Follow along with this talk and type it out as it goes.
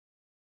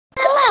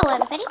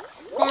everybody,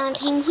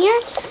 Valentine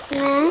here,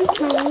 and I'm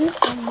playing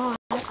some more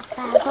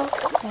Survival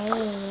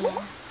Play.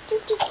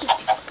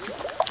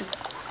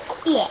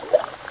 Yeah.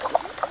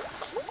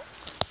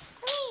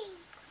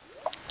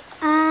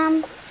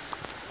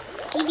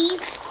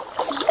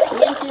 See, I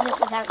didn't do this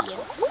without you.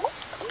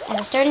 I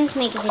was starting to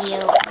make a video,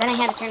 then I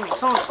had to turn my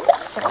phone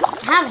off, so I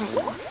didn't have it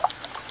anymore.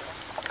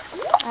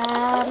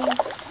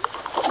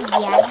 So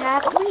yeah, I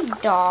have 3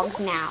 dogs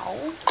now.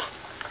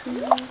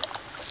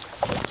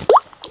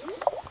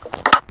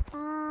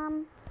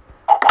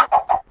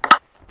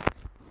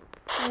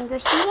 Can you go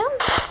see them?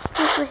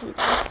 Let's go see them.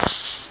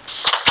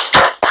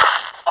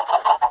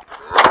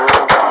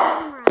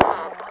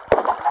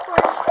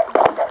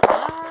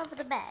 Of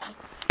the bed.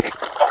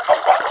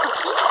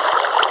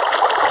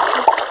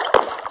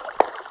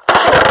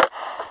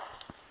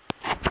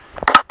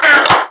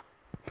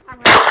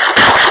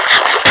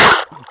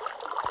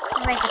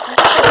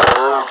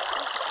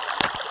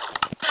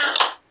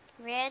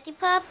 Ready,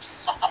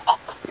 pups?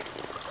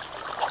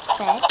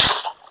 Bed.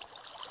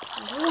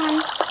 Number 1.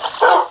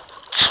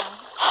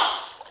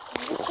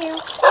 Number 2.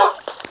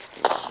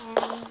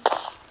 And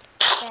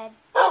bed.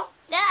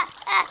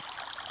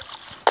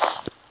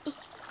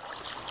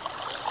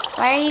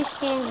 Why are you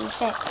standing?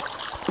 Sit.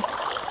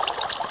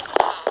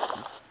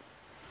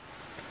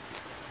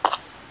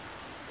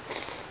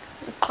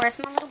 Of course,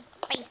 my little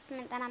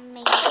basement that I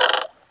made.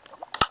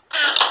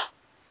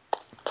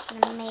 I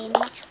made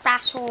my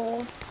trash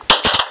hole.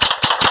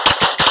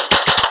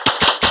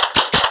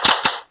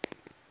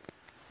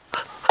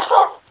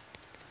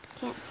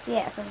 Can't see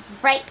it. If it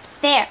was right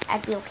there,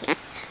 I'd be okay.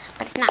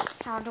 But it's not.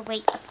 It's all the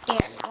way up there.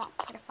 And I won't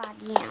put it far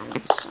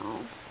down. So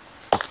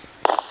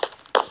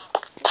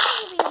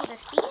you'll be able to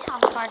see how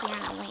far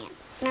down I went.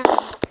 No.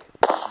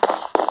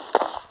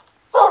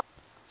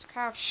 Let's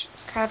crouch.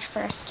 Let's crouch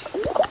first.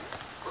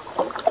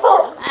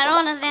 I don't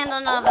want to stand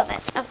on top of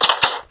it. Okay.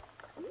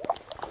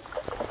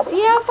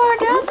 See how far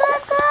down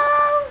that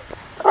goes?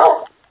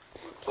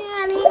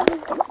 Can't even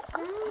get down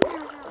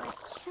there without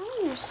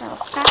killing yourself.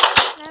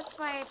 That's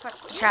why I put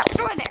the trap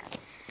door there.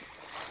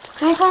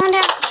 I've gone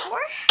down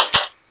before,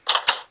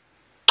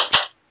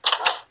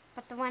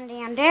 but the one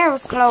down there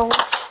was closed,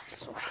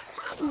 so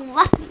I'm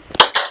lucky.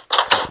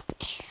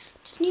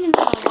 Just need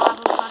another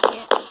lava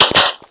bucket.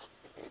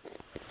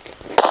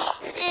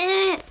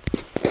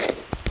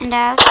 And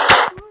as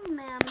I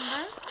remember,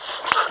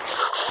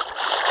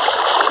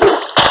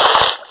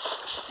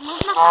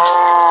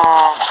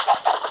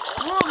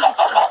 move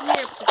my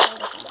here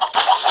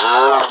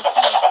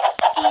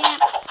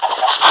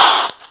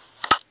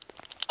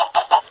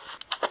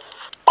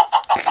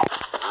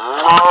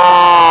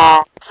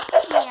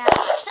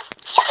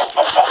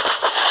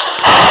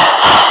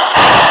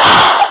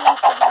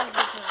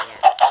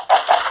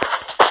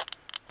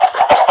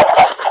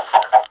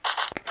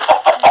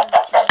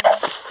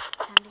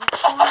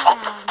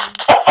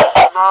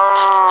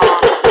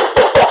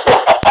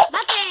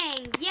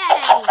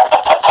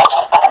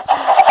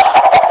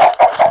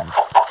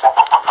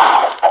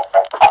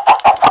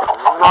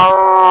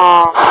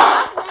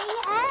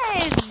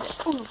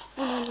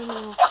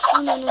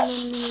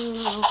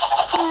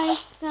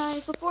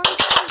Guys, before I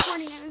started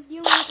recording, I was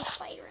dealing with a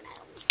spider and I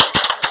almost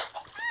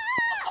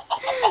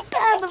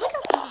died. But look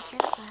how cool this is.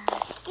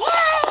 Yay!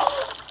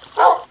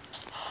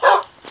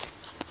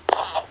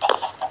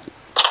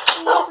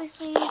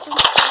 Please,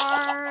 don't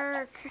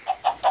bark.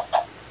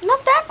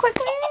 Not that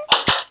quickly.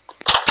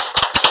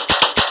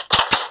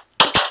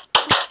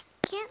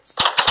 Can't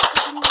stop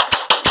thinking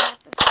about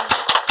this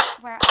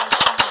where I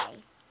die.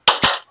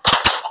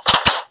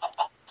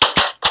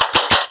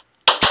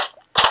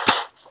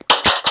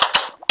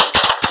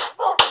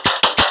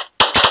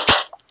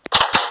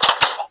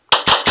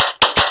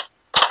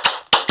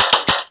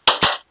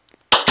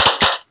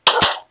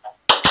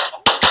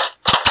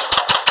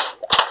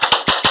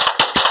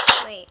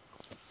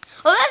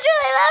 Well, that's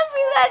really loud for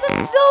you guys.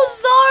 I'm so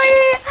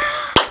sorry.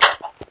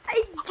 I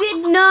did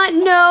not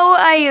know.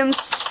 I am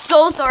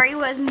so sorry.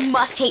 You guys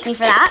must hate me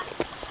for that.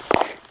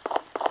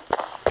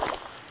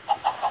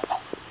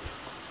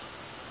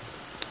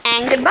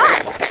 And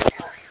goodbye.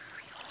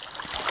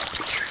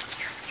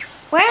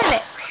 Where is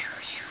it?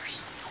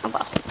 Oh,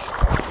 well.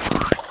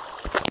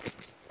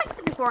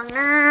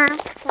 Corner.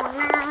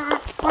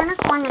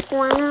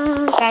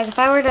 Guys, if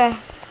I were to...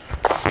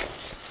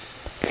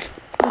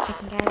 I'm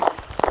checking, guys.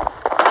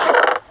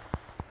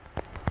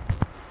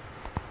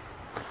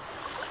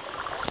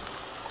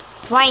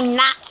 Why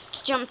not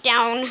jump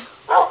down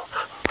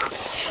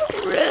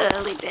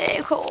really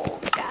big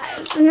holes,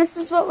 guys? And this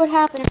is what would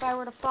happen if I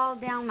were to fall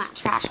down that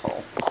trash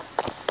hole.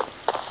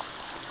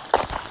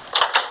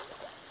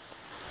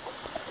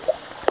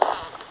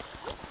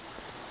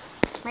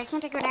 Why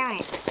can't I go down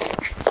it?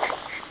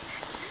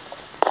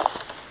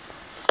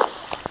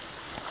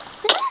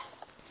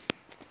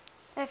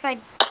 If I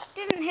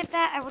didn't hit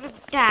that, I would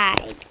have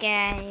died,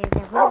 guys. I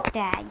would have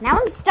died. Now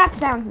I'm stuck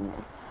down here.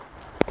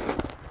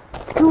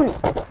 Doing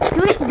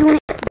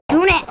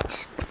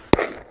it.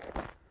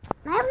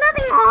 I have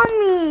nothing on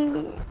me.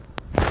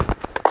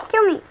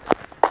 Kill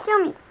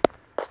me.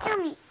 Hear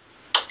me.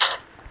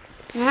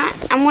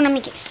 I want to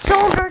make it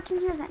so dark in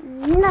here that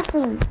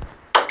nothing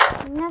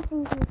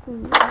can see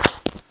me.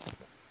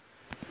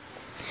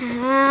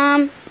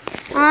 Help!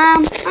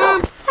 Help!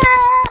 Help!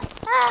 Help!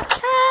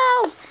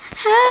 Help!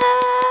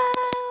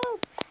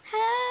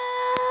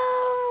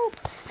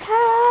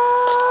 Help!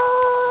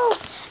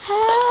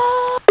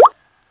 Help!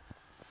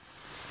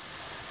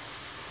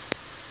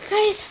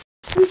 Guys,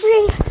 I'm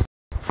free.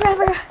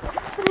 Forever.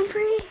 But I'm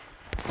free.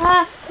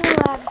 Too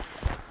loud.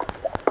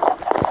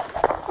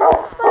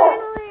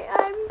 Finally,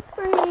 I'm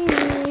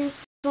free.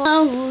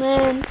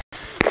 Falling.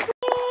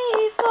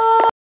 Free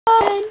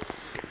falling.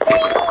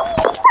 Free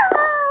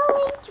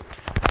falling.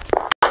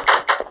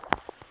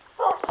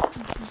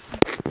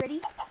 Ready?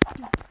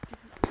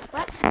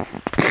 What?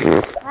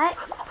 What?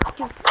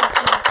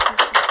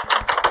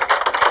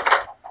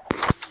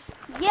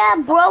 Yeah,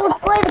 bro, let's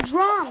play the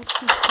drums.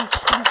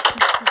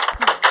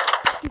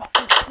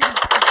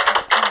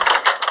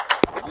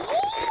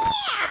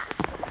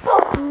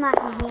 I'm not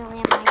gonna heal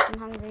him, I'm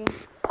hungry.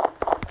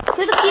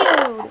 To the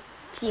feud!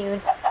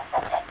 Feud.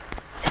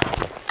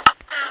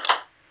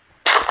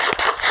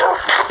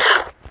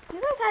 You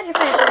guys had your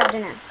first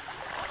dinner.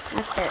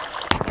 Let's do it.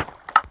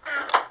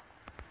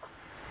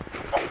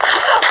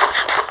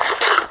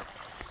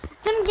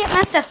 Didn't get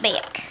my stuff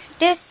back.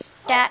 This,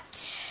 that,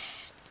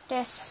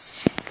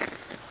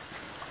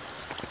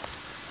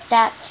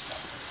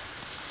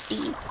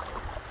 these.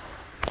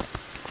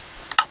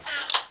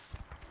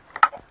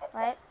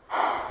 What?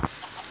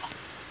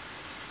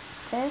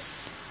 This,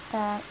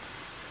 that,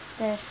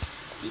 this,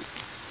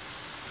 these.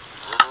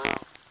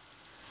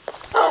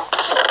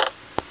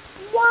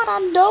 What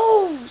are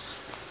those?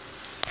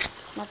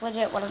 Like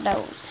legit, what are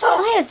those?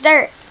 Oh, hey, it's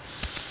dirt.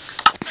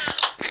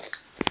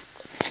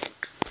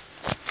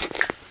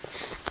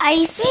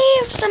 I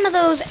saved some of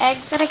those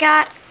eggs that I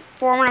got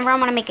for whenever I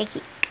want to make a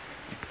cake.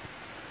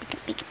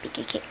 Bake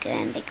a cake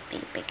and bake a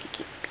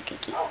cake.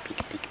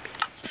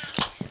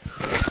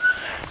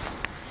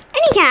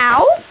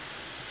 Anyhow.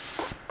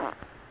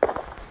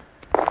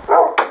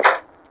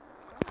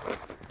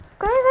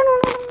 Guys, I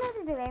don't know what I'm going to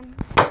do today.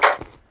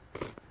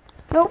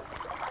 Nope.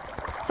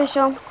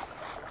 Official.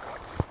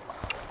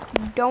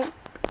 Don't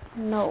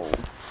know.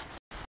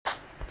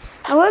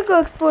 I would go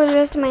explore the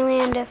rest of my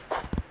land if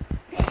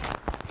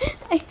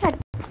I had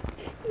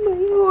my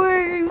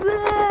horse.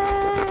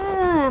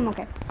 I'm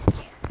okay.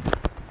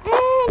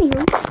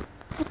 Anywho,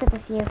 I put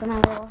this here for my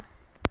little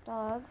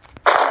dogs.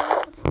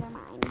 They're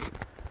mine.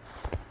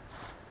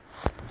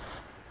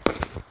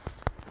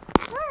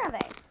 Where are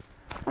they?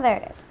 Oh, there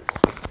it is.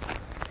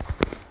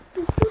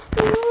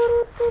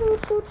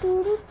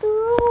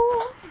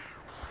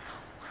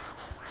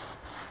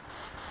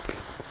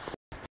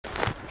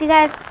 See,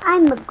 guys,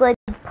 I'm a good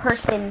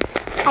person.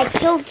 I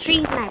killed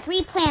trees and I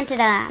replanted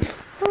them.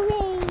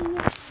 Hooray!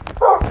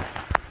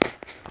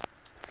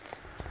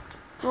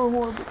 Oh,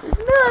 horrible.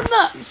 No, I'm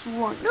not.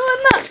 No,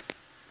 I'm not.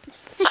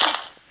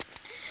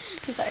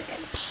 I'm sorry,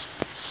 guys.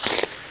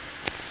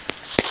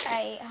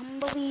 I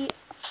humbly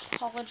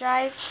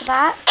apologize for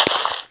that.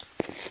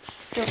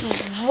 Don't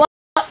know what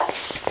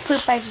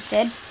poop I just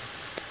did.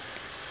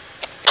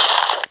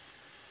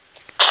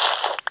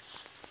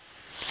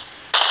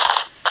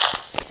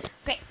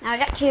 Great, now I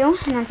got 2,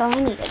 and that's all I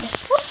needed.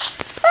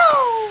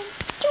 Oh!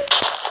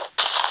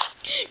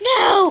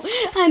 No!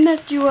 I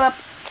messed you up.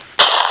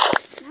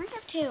 Now I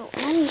have 2.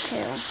 I need 2.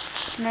 You know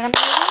what I'm gonna do?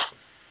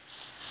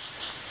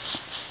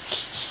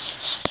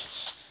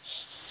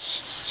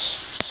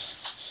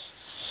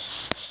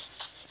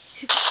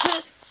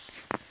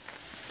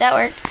 That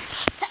works.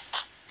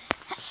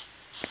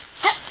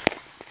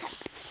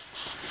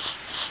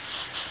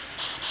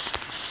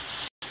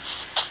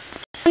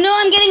 No,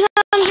 I'm getting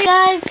hungry,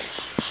 guys.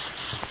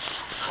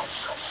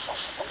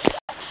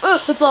 Oh,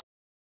 the floor.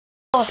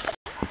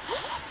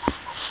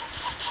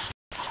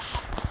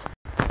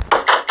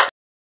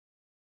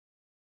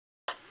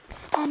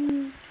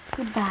 And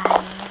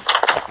goodbye.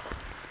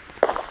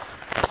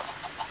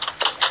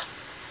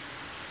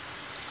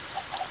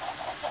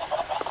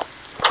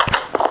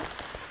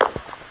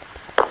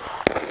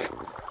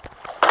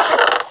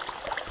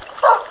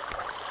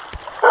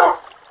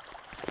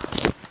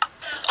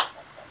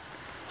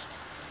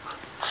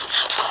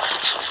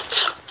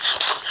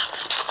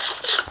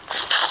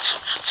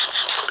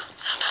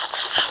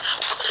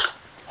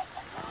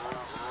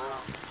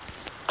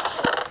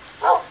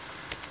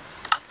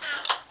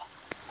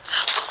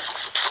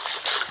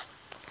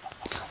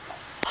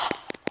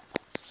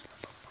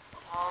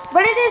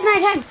 But it is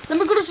nighttime. Let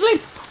me go to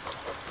sleep.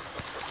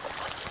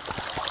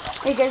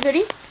 Are you guys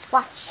ready?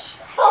 Watch.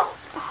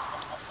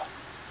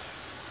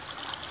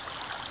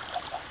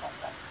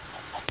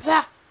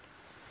 Zah.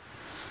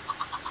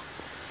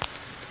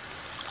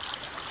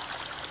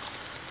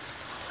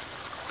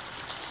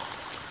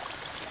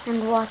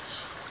 And watch.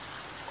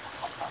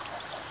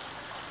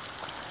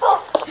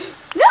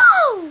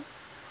 No!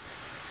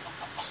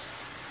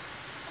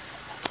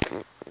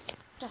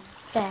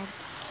 Bad.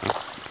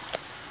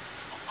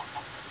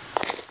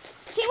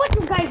 See what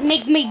you guys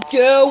make me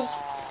do?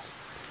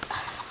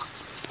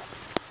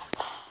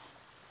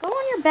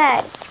 a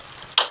bed.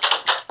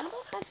 One of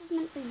those beds is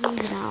meant for you, you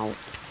know.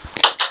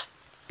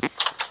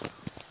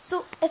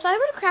 So, if I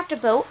were to craft a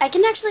boat, I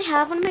can actually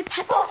have one of my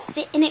pets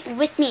sit in it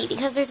with me,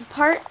 because there's a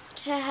part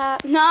to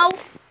have... No!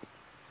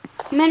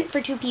 Meant for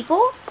 2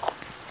 people.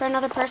 For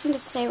another person to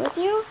stay with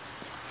you.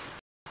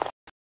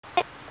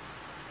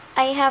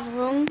 I have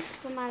room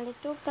for my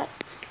little pet.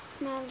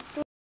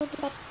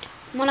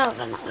 One of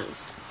them, at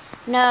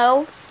least.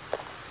 No.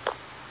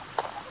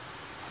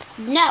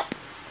 No.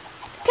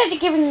 Because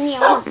you're giving me a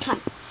hard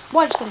time.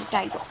 One's going to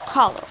dye your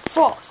collar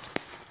first.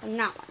 And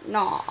now I'm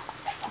not.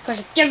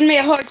 Because you're giving me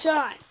a hard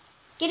time.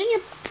 Get in your...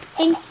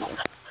 Thank you.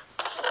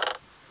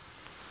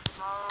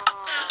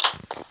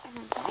 I'm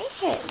going to dye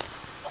him.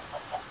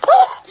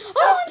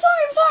 Oh, I'm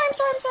sorry.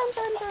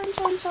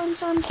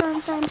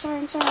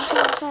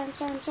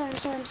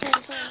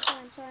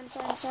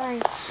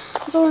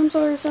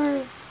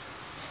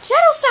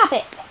 Shadow, stop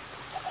it.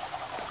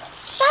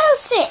 Shadow,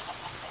 sit.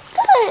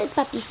 Good,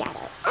 puppy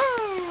Shadow.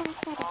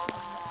 Shadow.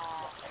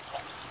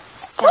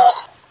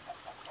 Stop.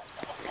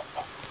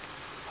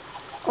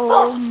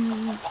 Oh,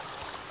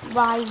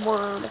 my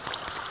word.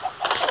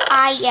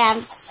 I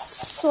am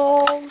so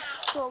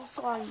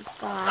sorry,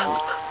 Sky.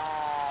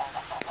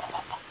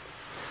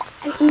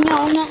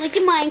 No, not like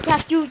the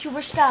Minecraft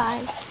YouTuber Sky.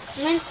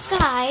 I meant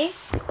Sky,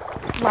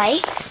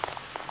 right?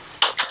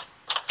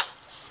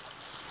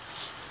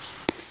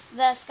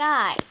 The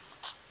sky.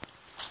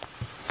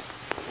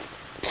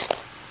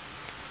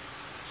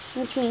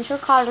 Which means her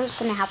color is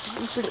going to have to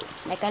be blue,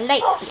 like a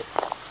light blue.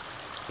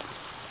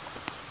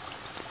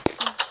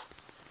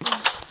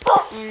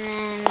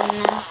 And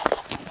then...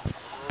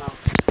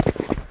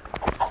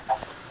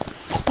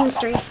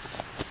 Mystery.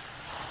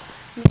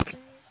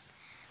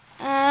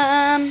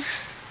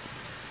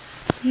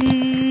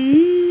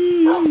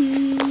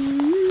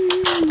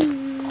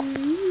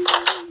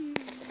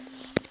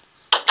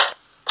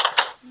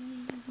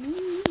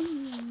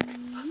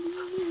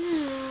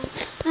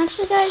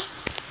 Actually, guys,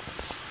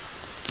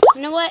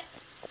 you know what?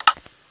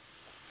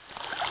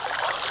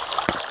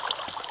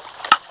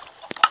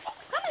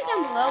 Comment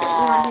down below what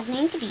you want his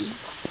name to be.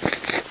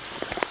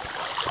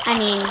 I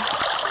mean,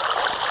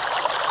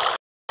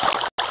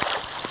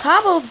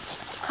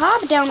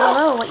 Cobb down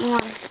below what you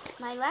want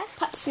my last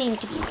pup's name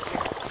to be.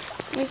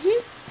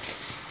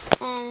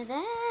 And then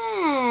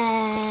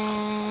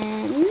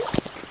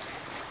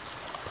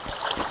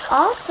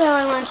also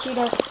I want you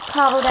to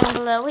comment down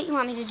below what you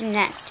want me to do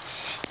next.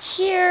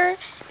 Here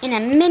in a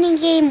mini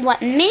game,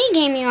 what mini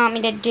game you want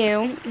me to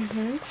do.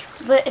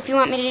 But if you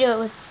want me to do it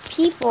with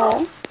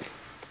people,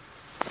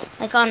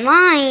 like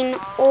online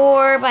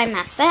or by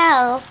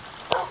myself,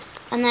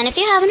 and then if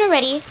you haven't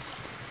already,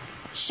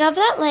 shove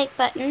that like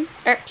button,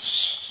 or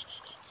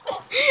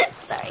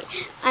sorry,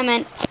 I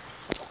meant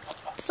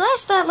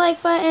slash that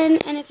like button,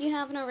 and if you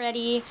haven't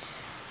already,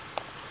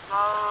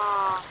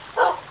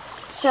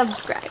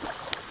 subscribe.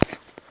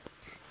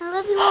 I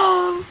love you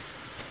all.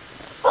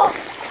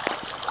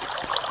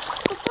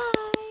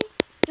 Bye-bye.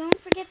 Don't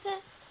forget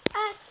to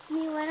ask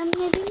me what I'm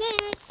going to do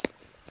next.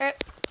 Or,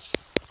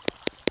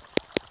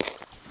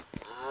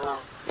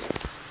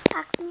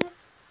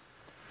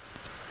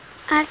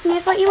 ask me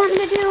if what you want me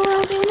to do,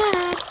 I'll do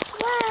next.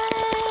 Bye.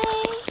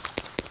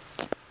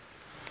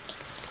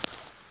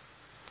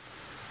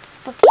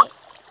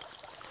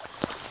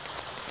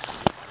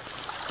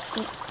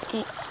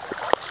 Okay.